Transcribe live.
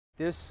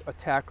This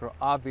attacker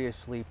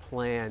obviously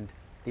planned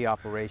the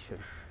operation.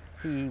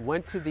 He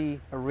went to the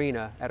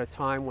arena at a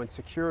time when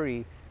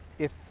security,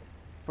 if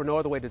for no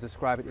other way to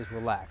describe it, is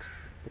relaxed.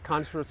 The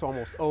concert's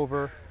almost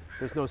over.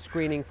 There's no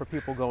screening for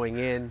people going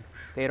in.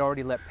 They had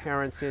already let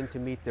parents in to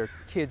meet their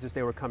kids as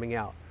they were coming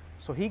out.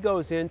 So he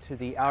goes into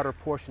the outer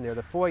portion there,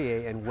 the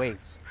foyer, and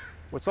waits.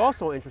 What's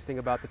also interesting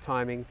about the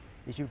timing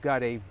is you've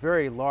got a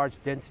very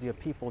large density of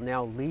people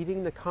now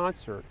leaving the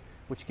concert,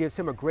 which gives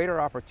him a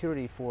greater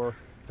opportunity for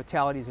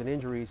fatalities and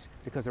injuries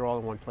because they're all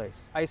in one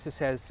place. ISIS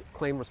has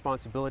claimed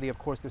responsibility. Of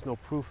course, there's no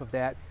proof of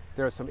that.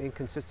 There are some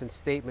inconsistent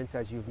statements,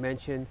 as you've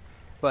mentioned,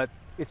 but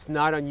it's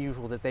not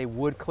unusual that they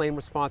would claim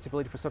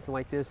responsibility for something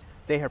like this.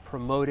 They have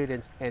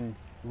promoted and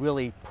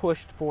really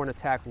pushed for an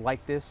attack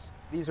like this.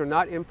 These are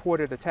not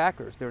imported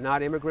attackers. They're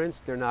not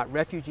immigrants. They're not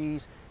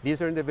refugees.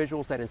 These are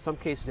individuals that in some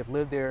cases have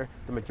lived there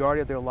the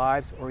majority of their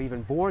lives or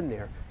even born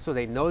there. So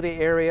they know the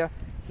area.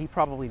 He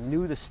probably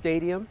knew the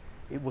stadium.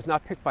 It was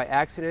not picked by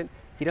accident.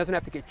 He doesn't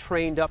have to get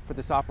trained up for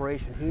this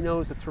operation. He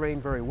knows the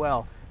terrain very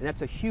well, and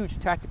that's a huge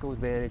tactical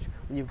advantage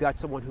when you've got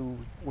someone who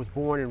was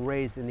born and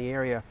raised in the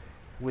area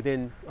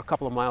within a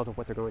couple of miles of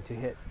what they're going to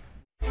hit.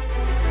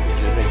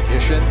 Engine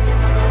ignition,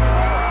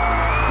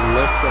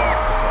 lift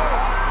off.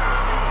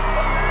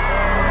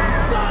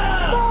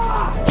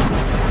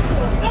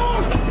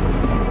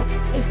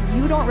 If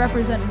you don't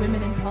represent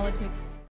women in politics,